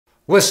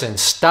Listen,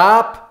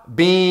 stop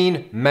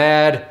being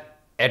mad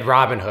at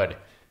Robinhood.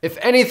 If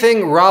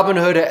anything,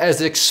 Robinhood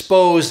has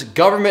exposed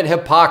government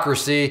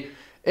hypocrisy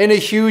in a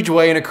huge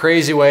way, in a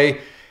crazy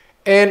way,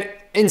 and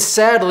in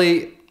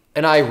sadly,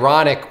 an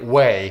ironic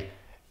way.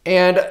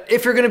 And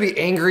if you're gonna be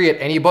angry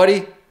at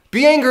anybody,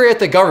 be angry at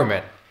the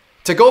government.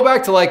 To go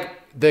back to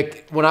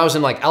when I was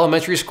in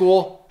elementary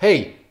school,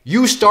 hey,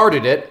 you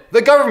started it,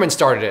 the government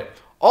started it.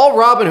 All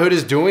Robinhood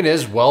is doing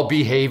is, well,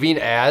 behaving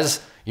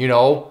as,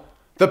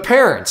 the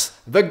parents,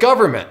 the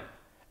government.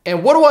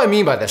 And what do I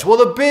mean by this? Well,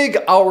 the big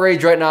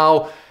outrage right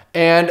now,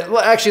 and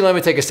actually let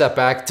me take a step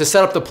back to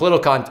set up the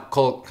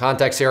political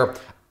context here,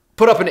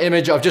 put up an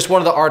image of just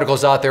one of the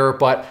articles out there,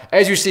 but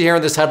as you see here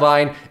in this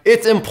headline,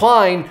 it's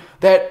implying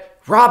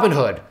that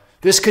Robinhood,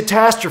 this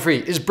catastrophe,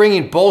 is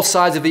bringing both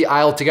sides of the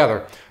aisle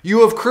together.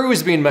 You have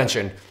Cruz being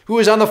mentioned, who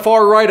is on the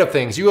far right of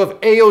things. You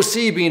have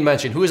AOC being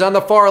mentioned, who is on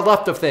the far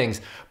left of things.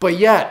 But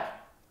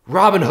yet,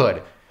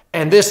 Robinhood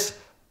and this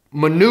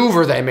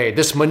maneuver they made,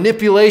 this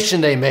manipulation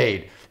they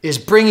made, is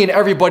bringing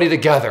everybody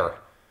together.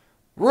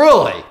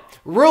 Really?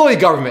 Really,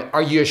 government?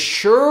 Are you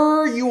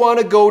sure you want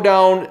to go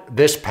down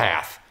this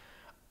path?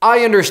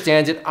 I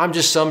understand it. I'm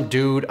just some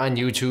dude on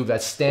YouTube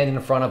that's standing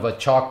in front of a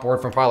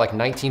chalkboard from probably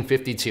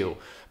 1952.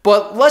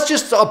 But let's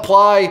just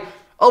apply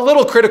a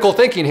little critical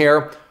thinking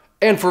here.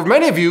 And for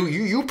many of you,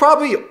 you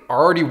probably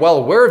are already well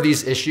aware of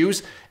these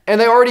issues and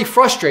they already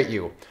frustrate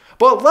you.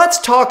 But let's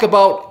talk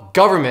about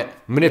government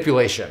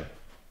manipulation.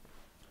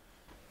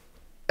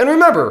 And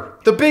remember,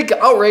 the big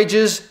outrage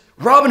is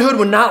Robinhood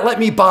would not let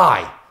me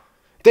buy.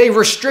 They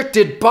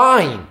restricted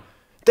buying.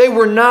 They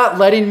were not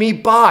letting me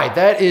buy.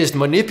 That is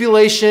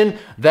manipulation.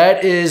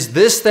 That is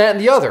this, that, and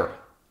the other.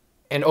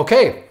 And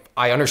okay,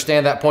 I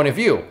understand that point of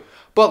view.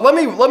 But let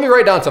me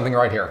write down something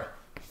right here.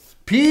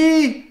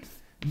 PDT.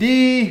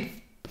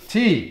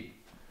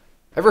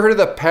 Ever heard of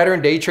the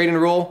pattern day trading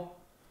rule?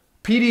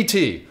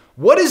 PDT.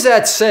 What does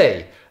that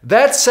say?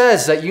 That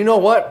says that, you know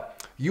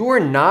what? You are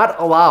not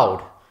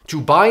allowed to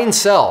buy and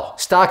sell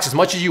stocks as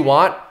much as you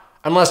want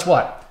unless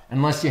what?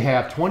 Unless you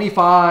have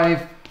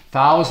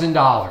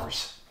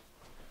 $25,000.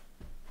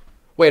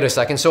 Wait a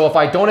second, so if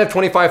I don't have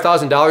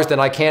 $25,000, then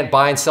I can't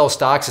buy and sell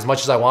stocks as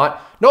much as I want?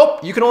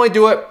 Nope, you can only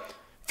do it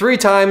 3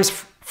 times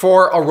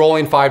for a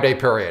rolling 5-day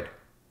period.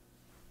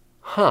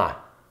 Huh.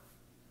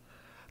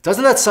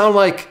 Doesn't that sound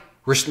like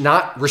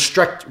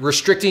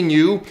restricting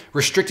you,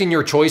 restricting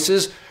your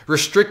choices,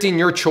 restricting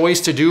your choice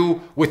to do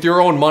with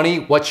your own money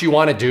what you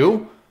want to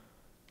do?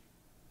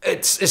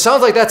 It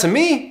sounds like that to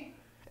me.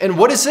 And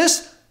what is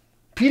this?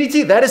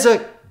 PDT, that is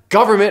a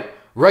government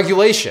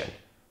regulation.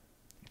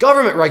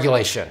 Government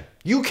regulation.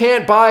 You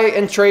can't buy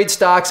and trade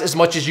stocks as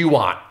much as you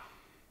want.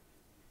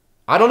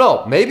 I don't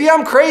know, maybe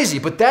I'm crazy,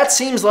 but that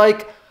seems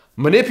like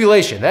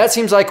manipulation. That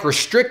seems like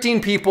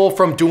restricting people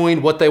from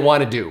doing what they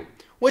want to do.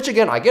 Which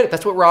again, I get it,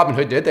 that's what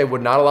Robinhood did. They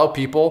would not allow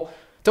people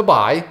to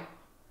buy.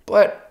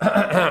 But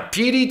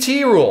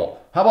PDT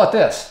rule, how about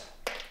this?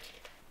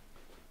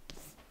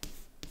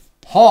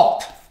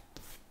 Halt.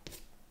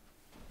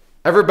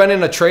 Ever been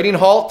in a trading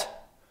halt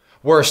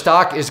where a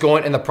stock is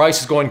going and the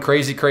price is going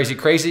crazy, crazy,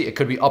 crazy? It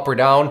could be up or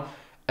down,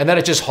 and then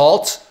it just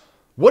halts.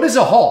 What is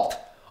a halt?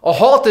 A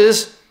halt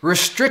is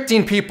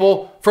restricting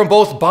people from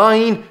both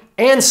buying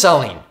and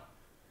selling.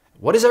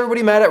 What is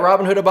everybody mad at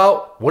Robinhood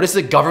about? What is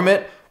the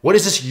government? What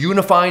is this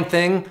unifying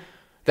thing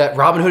that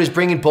Robinhood is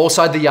bringing both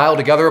sides of the aisle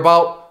together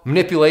about?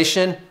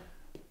 Manipulation.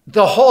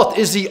 The halt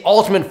is the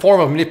ultimate form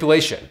of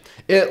manipulation.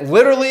 It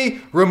literally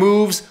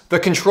removes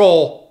the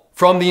control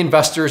from the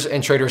investors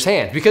and traders'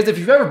 hands. Because if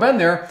you've ever been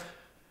there,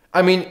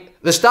 I mean,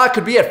 the stock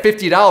could be at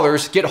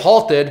 $50, get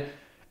halted,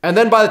 and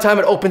then by the time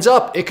it opens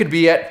up, it could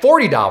be at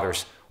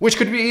 $40, which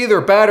could be either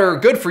bad or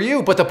good for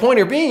you. But the point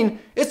here being,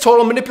 it's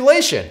total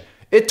manipulation.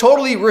 It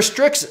totally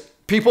restricts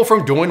people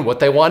from doing what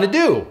they want to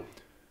do.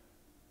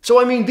 So,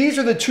 I mean, these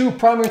are the two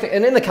primary things.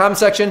 And in the comment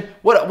section,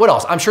 what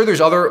else? I'm sure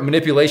there's other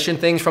manipulation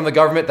things from the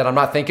government that I'm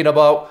not thinking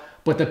about.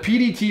 But the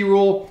PDT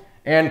rule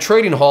and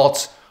trading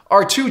halts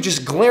are two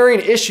just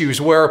glaring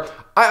issues where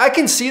I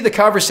can see the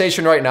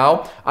conversation right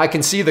now. I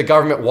can see the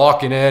government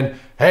walking in.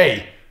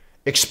 Hey,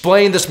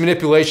 explain this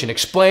manipulation.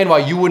 Explain why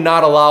you would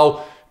not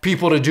allow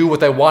people to do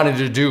what they wanted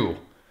to do.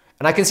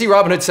 And I can see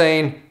Robinhood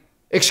saying,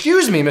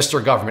 excuse me,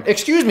 Mr. Government.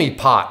 Excuse me,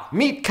 pot,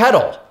 meat,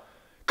 kettle.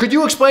 Could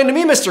you explain to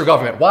me, Mr.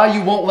 Government, why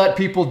you won't let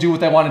people do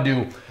what they want to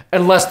do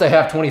unless they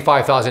have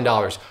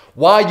 $25,000?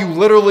 Why you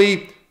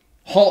literally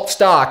halt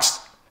stocks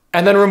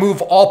and then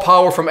remove all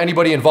power from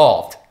anybody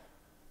involved?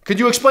 Could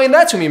you explain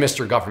that to me,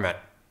 Mr. Government?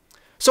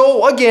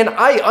 So again,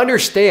 I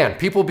understand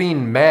people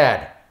being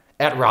mad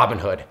at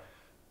Robinhood,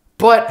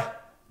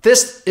 but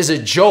this is a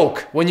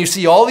joke when you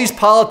see all these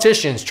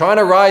politicians trying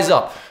to rise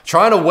up,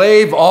 trying to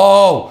wave,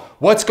 oh,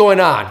 what's going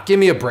on? Give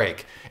me a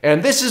break.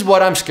 And this is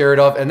what I'm scared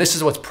of, and this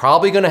is what's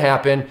probably gonna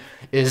happen,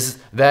 is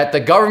that the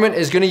government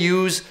is gonna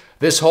use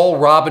this whole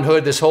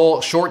Robinhood, this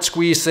whole short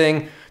squeeze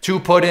thing to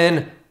put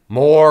in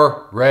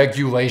more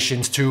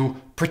regulations to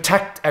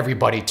protect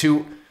everybody,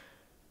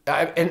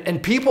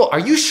 and people, are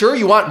you sure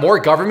you want more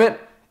government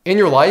in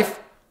your life?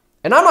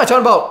 And I'm not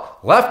talking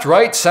about left,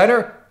 right,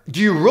 center. Do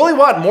you really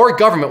want more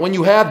government when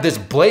you have this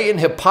blatant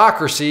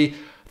hypocrisy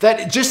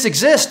that just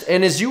exists?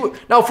 And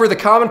now for the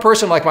common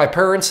person like my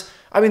parents,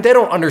 I mean, they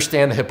don't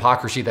understand the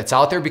hypocrisy that's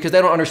out there because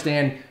they don't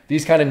understand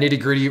these kind of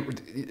nitty-gritty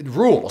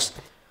rules.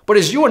 But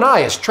as you and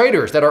I, as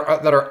traders that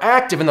are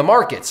active in the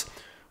markets,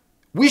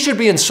 we should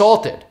be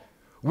insulted.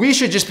 We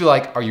should just be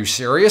like, are you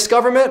serious,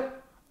 government?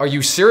 Are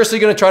you seriously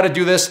going to try to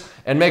do this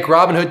and make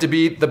Robinhood to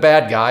be the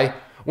bad guy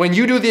when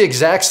you do the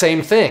exact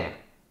same thing?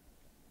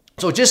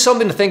 So just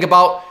something to think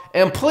about,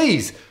 and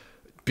please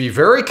be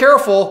very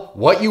careful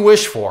what you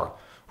wish for.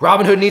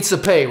 Robinhood needs to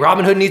pay.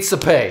 Robinhood needs to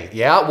pay.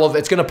 Yeah, well,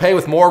 it's going to pay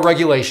with more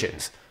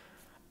regulations.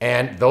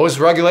 And those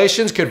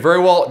regulations could very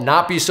well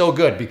not be so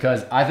good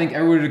because I think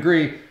everyone would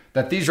agree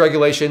that these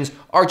regulations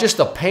are just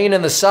a pain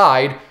in the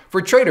side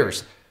for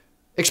traders,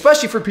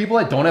 especially for people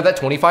that don't have that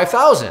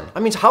 25,000. I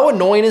mean, how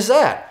annoying is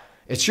that?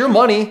 It's your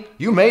money.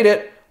 You made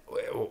it.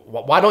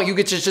 Why don't you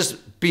get to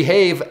just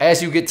behave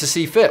as you get to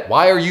see fit?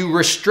 Why are you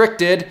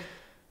restricted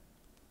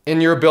in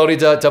your ability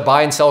to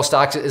buy and sell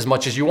stocks as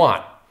much as you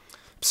want?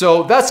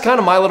 So that's kind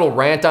of my little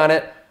rant on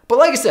it. But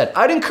like I said,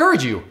 I'd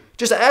encourage you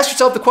just to ask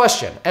yourself the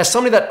question, as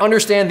somebody that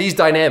understands these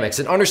dynamics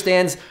and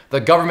understands the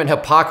government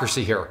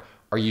hypocrisy here,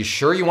 are you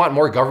sure you want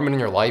more government in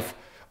your life?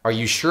 Are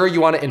you sure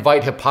you want to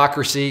invite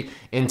hypocrisy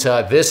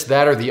into this,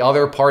 that, or the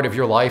other part of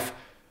your life?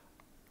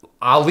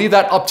 I'll leave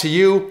that up to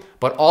you,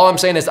 but all I'm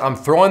saying is I'm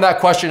throwing that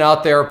question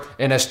out there,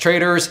 and as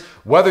traders,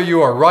 whether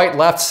you are right,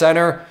 left,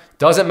 center,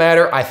 doesn't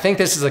matter. I think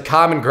this is a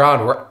common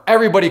ground where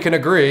everybody can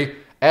agree,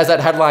 as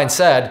that headline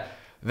said,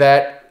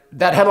 that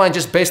headline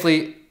just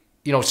basically,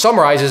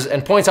 summarizes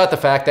and points out the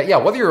fact that, yeah,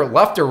 whether you're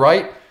left or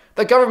right,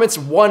 the government's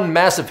one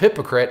massive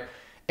hypocrite.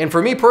 And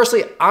for me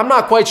personally, I'm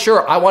not quite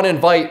sure I want to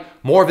invite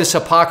more of this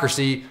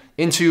hypocrisy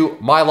into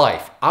my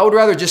life. I would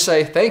rather just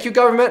say, thank you,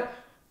 government.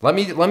 Let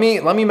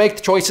me make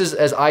the choices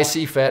as I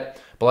see fit.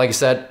 But like I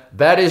said,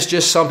 that is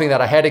just something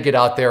that I had to get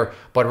out there.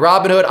 But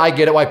Robinhood, I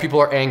get it why people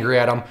are angry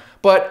at them.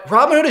 But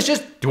Robinhood is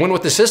just doing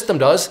what the system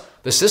does.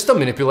 The system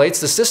manipulates,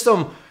 the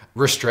system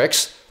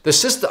restricts, the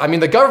system,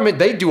 the government,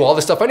 they do all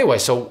this stuff anyway.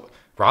 So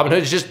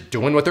Robinhood is just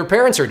doing what their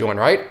parents are doing,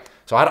 right?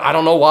 So I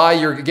don't know why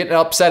you're getting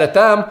upset at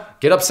them.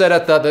 Get upset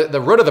at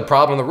the root of the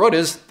problem. The root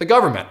is the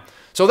government.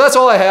 So that's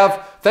all I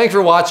have. Thanks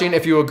for watching.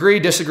 If you agree,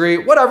 disagree,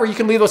 whatever, you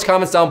can leave those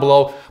comments down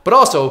below. But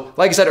also,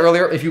 like I said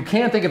earlier, if you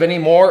can think of any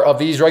more of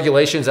these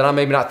regulations that I'm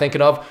maybe not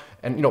thinking of,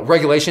 and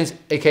regulations,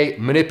 aka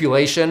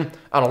manipulation,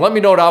 I don't know, let me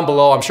know down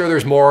below. I'm sure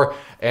there's more.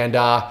 And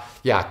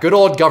yeah, good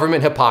old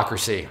government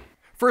hypocrisy.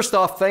 First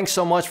off, thanks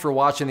so much for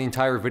watching the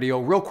entire video.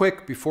 Real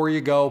quick, before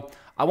you go,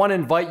 I want to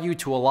invite you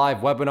to a live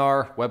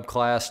webinar, web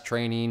class,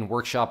 training,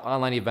 workshop,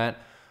 online event,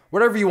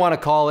 whatever you want to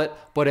call it,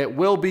 but it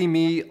will be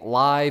me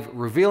live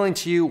revealing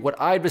to you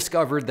what I've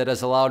discovered that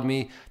has allowed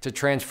me to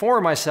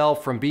transform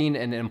myself from being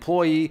an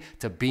employee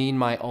to being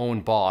my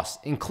own boss,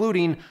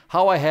 including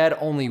how I had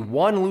only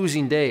one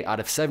losing day out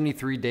of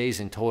 73 days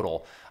in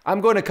total.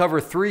 I'm going to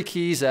cover 3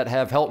 keys that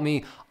have helped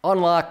me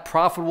unlock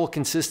profitable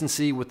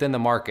consistency within the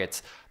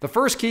markets. The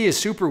first key is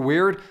super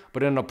weird,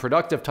 but in a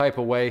productive type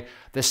of way.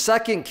 The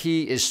second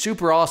key is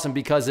super awesome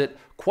because it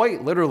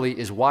quite literally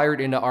is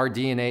wired into our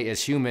DNA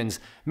as humans,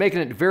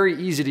 making it very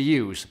easy to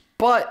use.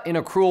 But in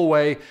a cruel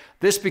way,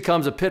 this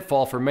becomes a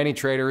pitfall for many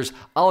traders.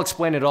 I'll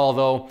explain it all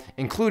though,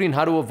 including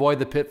how to avoid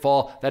the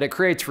pitfall that it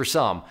creates for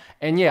some.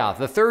 And yeah,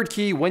 the third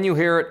key, when you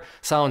hear it,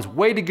 sounds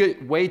way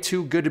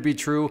too good to be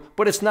true,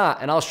 but it's not,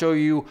 and I'll show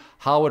you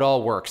how it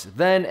all works.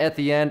 Then at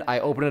the end, I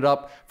open it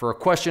up for a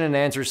question and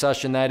answer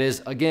session that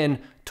is,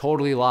 again,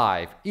 totally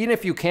live. Even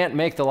if you can't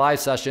make the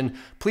live session,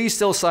 please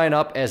still sign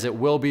up as it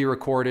will be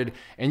recorded,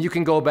 and you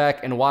can go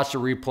back and watch the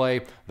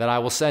replay that I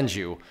will send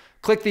you.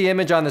 Click the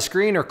image on the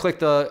screen or click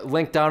the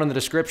link down in the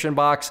description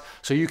box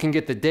so you can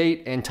get the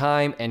date and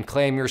time and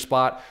claim your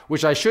spot,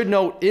 which I should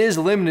note is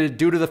limited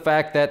due to the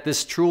fact that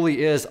this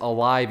truly is a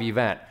live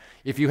event.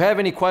 If you have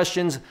any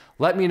questions,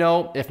 let me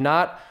know. If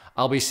not,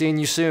 I'll be seeing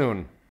you soon.